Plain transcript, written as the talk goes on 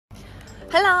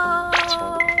Hello!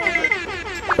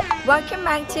 Welcome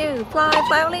back to Ploy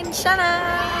Warinn channel.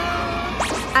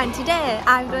 And today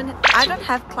I don't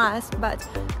have class, but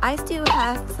I still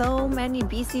have so many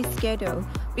busy schedule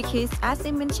because as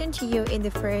I mentioned to you in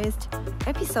the first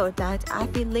episode that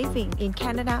I've been living in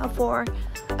Canada for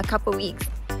a couple weeks.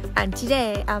 And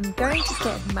today I'm going to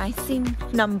get my SIN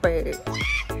number.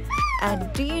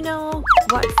 And do you know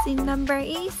what SIN number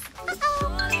is?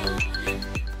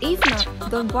 If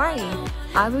not, don't worry.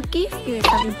 I will give you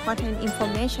some important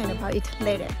information about it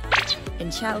later.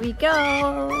 And shall we go?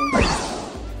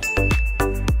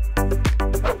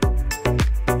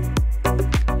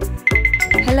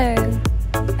 Hello,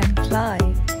 I'm Ploy.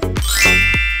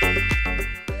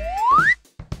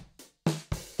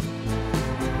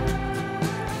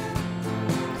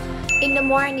 In the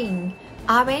morning,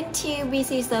 I went to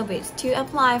BC service to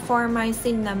apply for my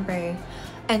SIN number.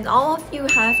 And all of you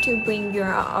have to bring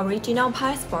your original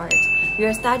passport,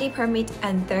 your study permit,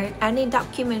 and any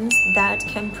documents that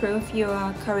can prove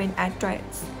your current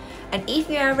address. And if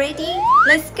you are ready,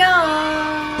 let's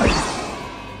go!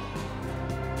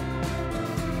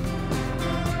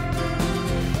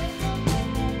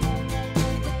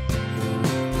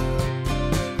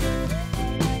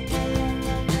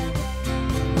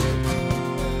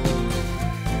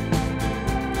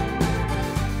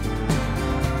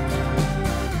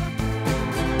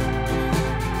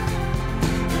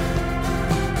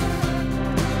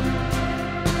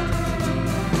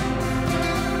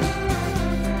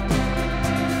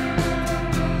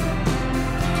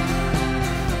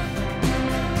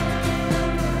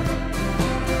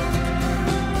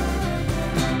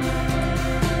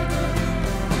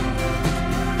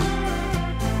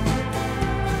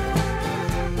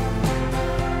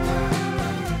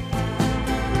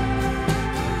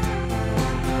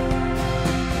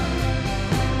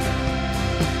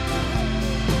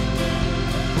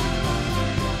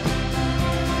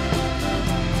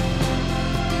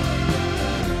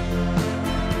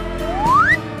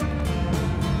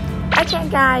 Okay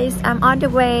guys, I'm on the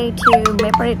way to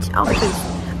Meadows office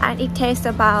and it takes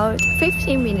about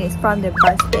 15 minutes from the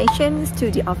bus stations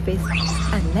to the office.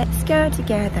 And let's go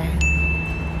together.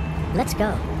 Let's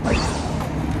go.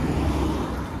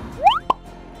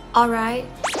 Alright,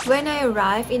 when I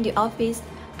arrive in the office,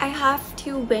 I have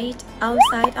to wait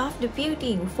outside of the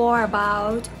building for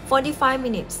about 45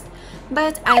 minutes.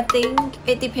 But I think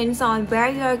it depends on where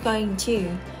you're going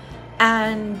to.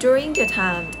 And during the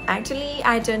time, actually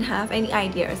I don't have any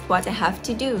ideas what I have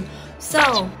to do.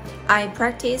 So I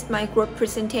practiced my group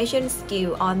presentation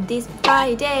skill on this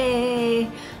Friday.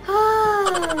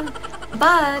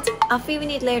 But a few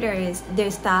minutes later,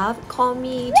 the staff called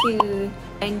me to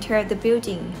enter the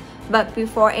building. But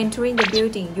before entering the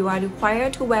building, you are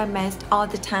required to wear mask all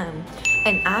the time.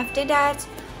 And after that,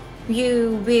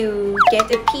 you will get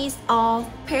a piece of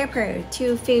paper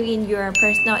to fill in your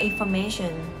personal information.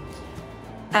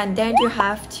 And then you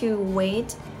have to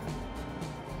wait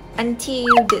until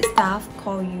the staff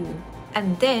call you.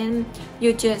 And then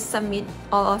you just submit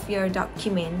all of your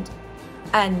documents.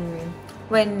 And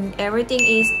when everything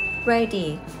is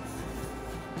ready,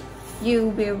 you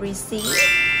will receive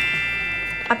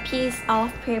a piece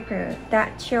of paper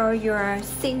that shows your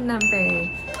SIN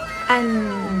number.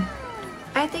 And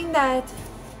I think that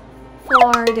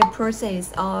for the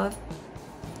process of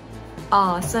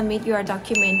submit your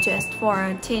document just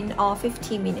for 10 or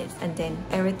 15 minutes and then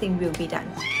everything will be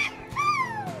done.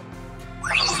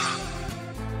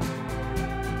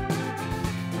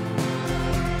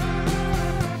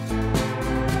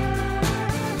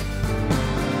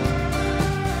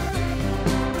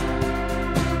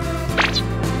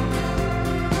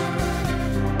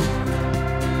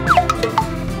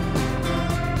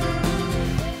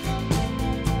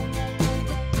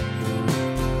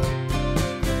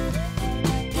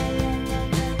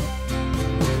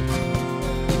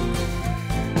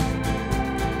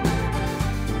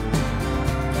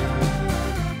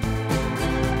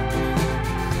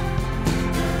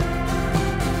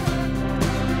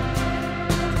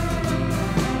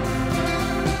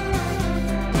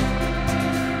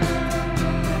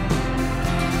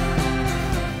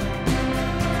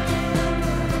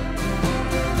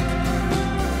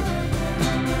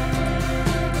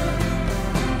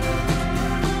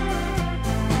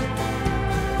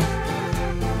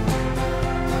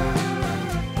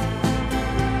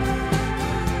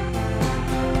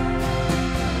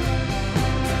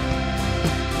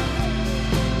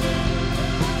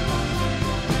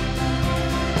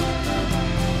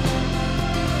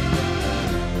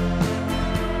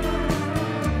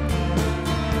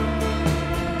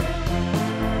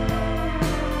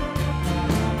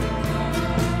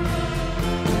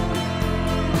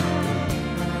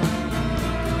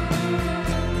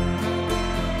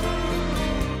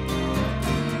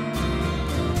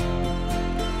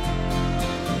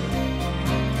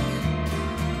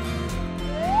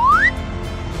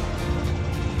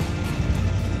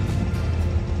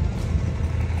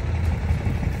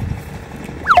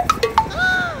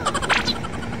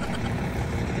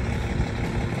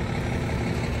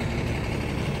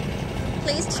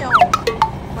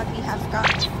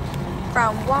 got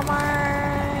from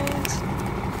Walmart.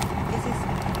 This is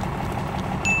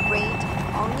red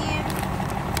onion,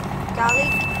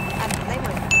 garlic, and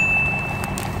lemon.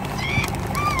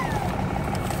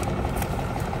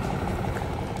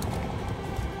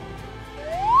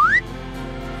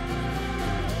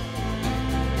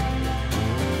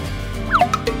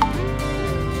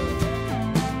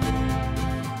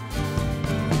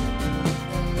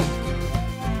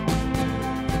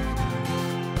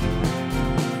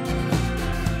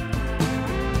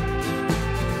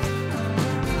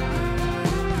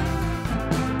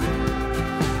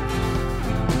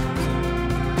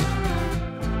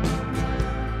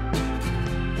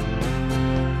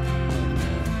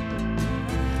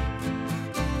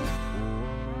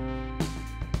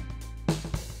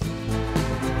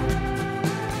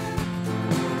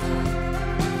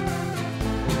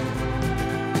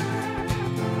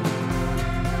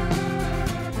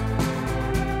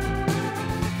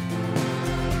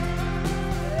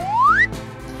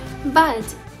 But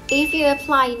if you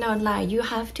apply in online, you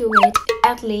have to wait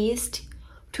at least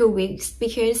 2 weeks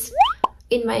because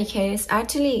in my case,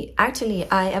 actually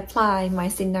I apply my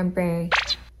SIN number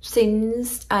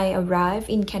since I arrived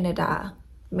in Canada,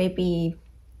 maybe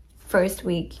first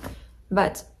week,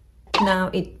 but now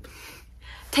it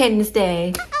 10th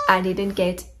day, I didn't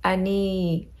get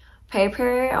any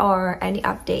paper or any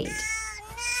update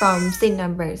from SIN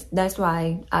numbers. That's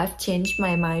why I've changed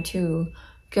my mind to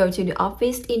go to the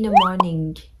office in the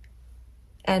morning.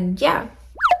 And yeah,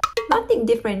 nothing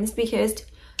different because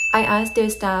I asked the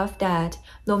staff that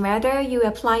no matter you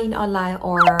apply in online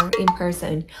or in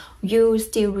person, you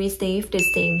still receive the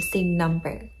same SIN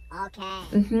number.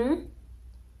 Okay.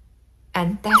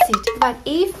 And that's it. But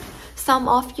if some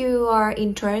of you are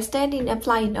interested in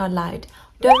applying online,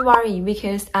 don't worry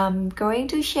because I'm going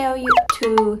to show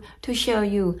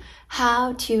you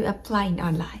how to apply in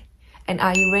online. And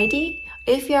are you ready?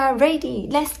 If you are ready,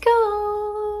 let's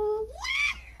go!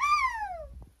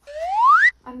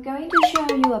 I'm going to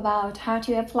show you about how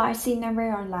to apply SIN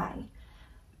number online.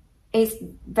 It's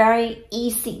very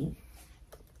easy.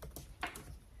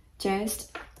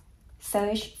 Just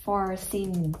search for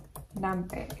SIN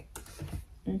number.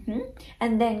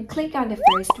 And then click on the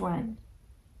first one,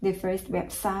 the first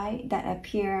website that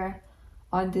appears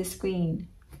on the screen.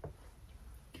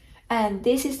 And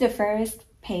this is the first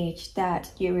page that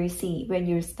you will see when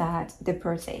you start the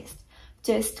process.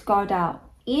 Just scroll down.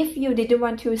 If you didn't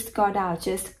want to scroll down,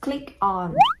 just click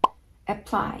on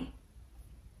apply.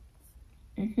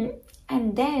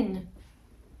 And then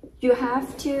you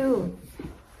have to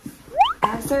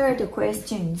answer the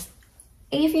questions.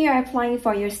 If you are applying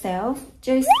for yourself,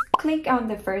 just click on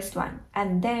the first one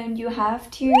and then you have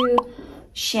to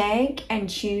check and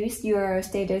choose your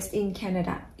status in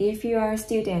Canada. If you are a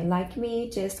student like me,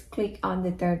 just click on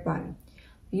the third one.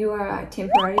 You are a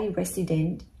temporary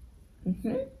resident.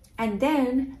 And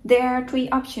then there are 3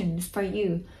 options for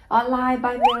you: online,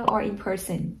 by mail, or in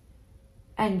person.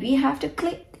 And we have to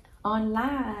click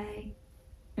online.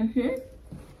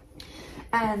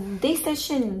 And this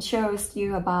session shows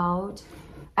you about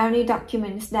any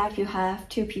documents that you have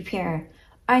to prepare.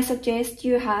 I suggest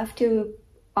you have to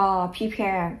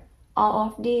prepare all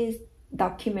of these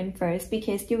documents first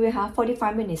because you will have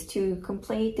 45 minutes to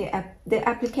complete the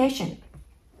application.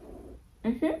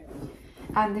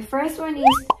 And the first one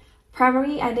is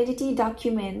primary identity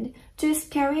document. Just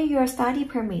carry your study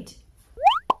permit.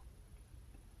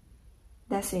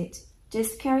 That's it.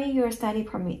 Just carry your study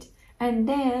permit. And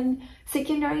then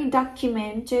secondary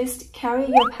document, just carry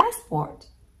your passport,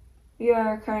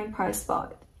 your current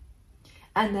passport.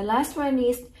 And the last one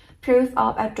is proof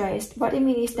of address. What it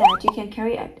means is that you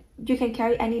can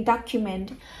carry any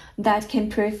document that can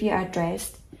prove your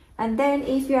address. And then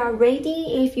if you are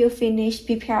ready, if you finish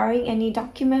preparing any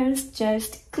documents,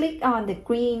 just click on the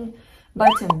green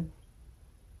button,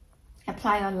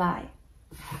 apply online.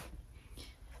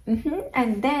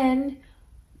 And then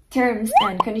terms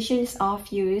and conditions of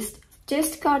use,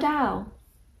 just go down.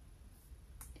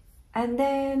 And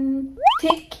then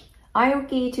tick I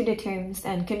agree to the terms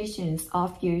and conditions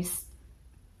of use.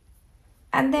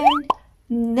 And then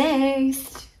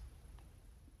next.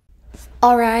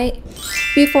 Alright,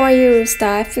 before you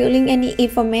start filling any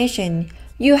information,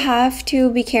 you have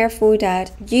to be careful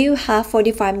that you have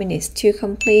 45 minutes to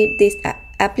complete this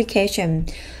application.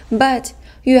 But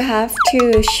you have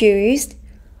to choose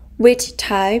which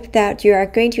type that you are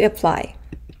going to apply.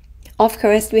 Of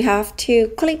course, we have to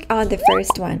click on the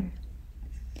first one.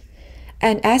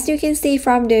 And as you can see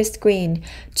from the screen,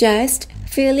 just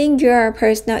filling your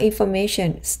personal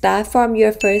information. Start from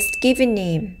your first given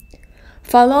name,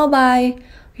 followed by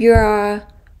your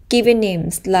given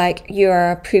names like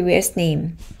your previous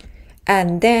name,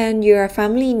 and then your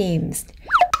family names,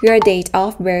 your date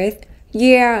of birth,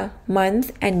 year,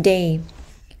 month, and day,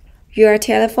 your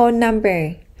telephone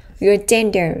number, your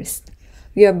genders,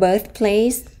 your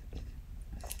birthplace,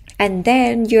 and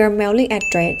then your mailing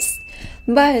address.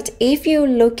 But if you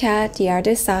look at the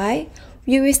other side,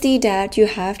 you will see that you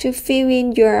have to fill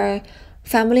in your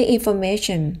family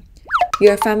information,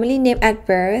 your family name at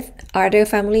birth, other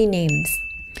family names,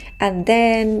 and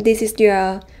then this is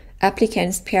your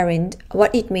applicant's parent.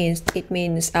 What it means? It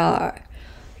means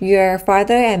your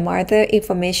father and mother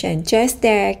information, just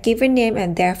their given name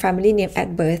and their family name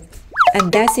at birth,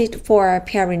 and that's it for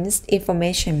parents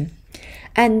information.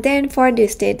 And then for the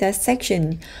status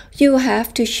section, you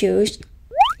have to choose,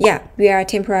 we are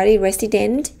temporary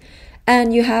resident,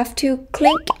 and you have to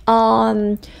click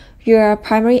on your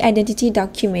primary identity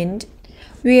document.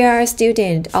 We are a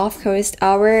student, of course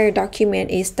our document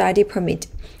is study permit,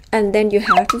 and then you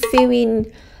have to fill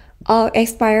in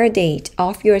expire date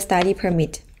of your study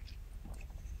permit.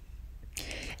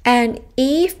 And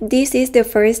if this is the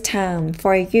first time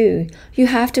for you, you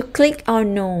have to click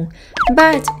on no.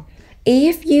 But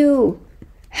if you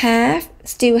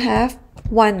still have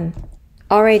one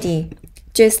already,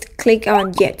 just click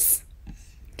on yes.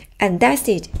 And that's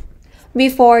it.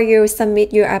 Before you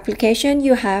submit your application,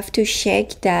 you have to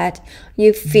check that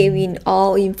you fill in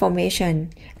all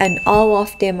information and all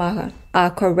of them are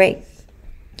correct.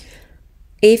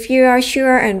 If you are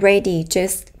sure and ready,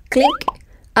 just click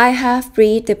I have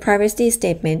read the privacy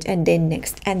statement and then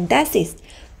next, and that's it.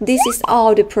 This is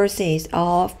all the process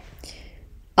of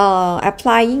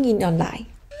applying in online.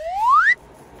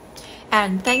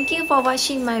 And thank you for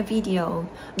watching my video.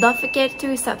 Don't forget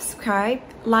to subscribe,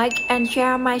 like and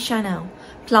share my channel.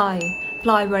 Ploy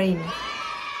Warinn.